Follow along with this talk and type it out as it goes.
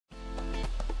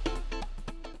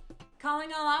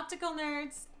Calling all optical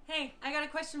nerds. Hey, I got a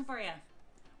question for you.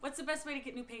 What's the best way to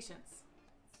get new patients?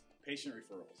 Patient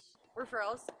referrals.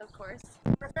 Referrals, of course.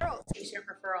 Referrals. Patient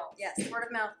referrals. Yes, word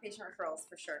of mouth patient referrals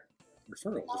for sure.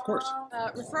 Referrals, of course.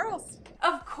 Referrals.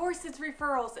 Of course it's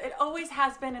referrals. It always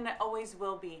has been and it always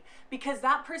will be. Because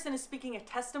that person is speaking a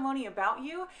testimony about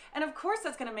you, and of course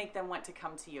that's gonna make them want to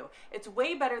come to you. It's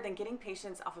way better than getting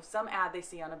patients off of some ad they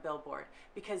see on a billboard,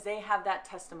 because they have that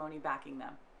testimony backing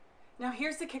them. Now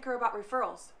here's the kicker about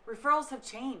referrals. Referrals have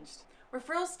changed.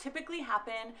 Referrals typically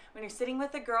happen when you're sitting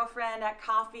with a girlfriend at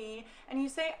coffee and you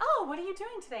say, oh, what are you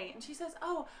doing today? And she says,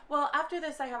 oh, well, after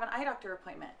this I have an eye doctor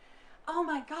appointment. Oh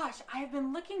my gosh, I have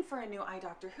been looking for a new eye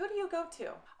doctor. Who do you go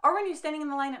to? Or when you're standing in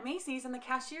the line at Macy's and the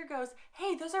cashier goes,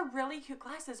 hey, those are really cute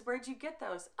glasses. Where'd you get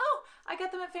those? Oh, I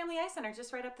got them at Family Eye Center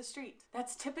just right up the street.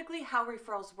 That's typically how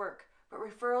referrals work, but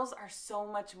referrals are so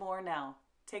much more now.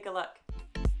 Take a look.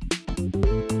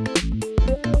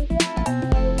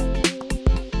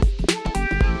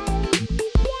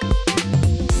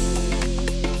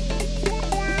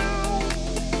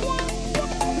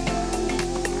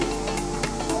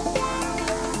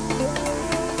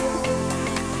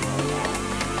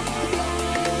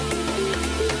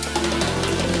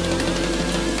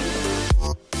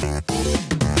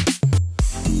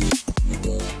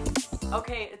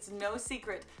 Okay, it's no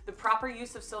secret. The proper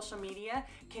use of social media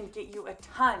can get you a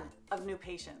ton of new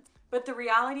patients. But the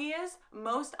reality is,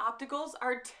 most opticals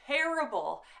are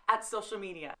terrible at social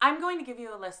media. I'm going to give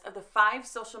you a list of the 5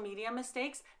 social media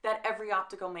mistakes that every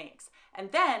optical makes.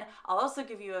 And then I'll also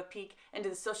give you a peek into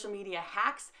the social media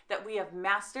hacks that we have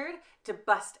mastered to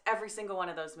bust every single one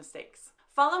of those mistakes.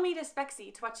 Follow me to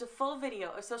Spexy to watch a full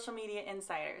video of Social Media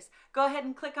Insiders. Go ahead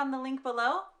and click on the link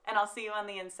below, and I'll see you on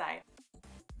the inside.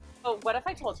 Oh, what if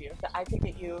I told you that I could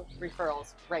get you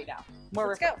referrals right now? More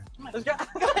Let's referrals. go. Let's go.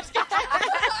 Let's go.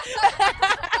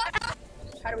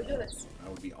 How do we do this? That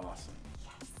would be awesome.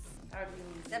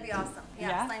 That'd be awesome. Yeah,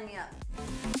 Yeah. sign me up.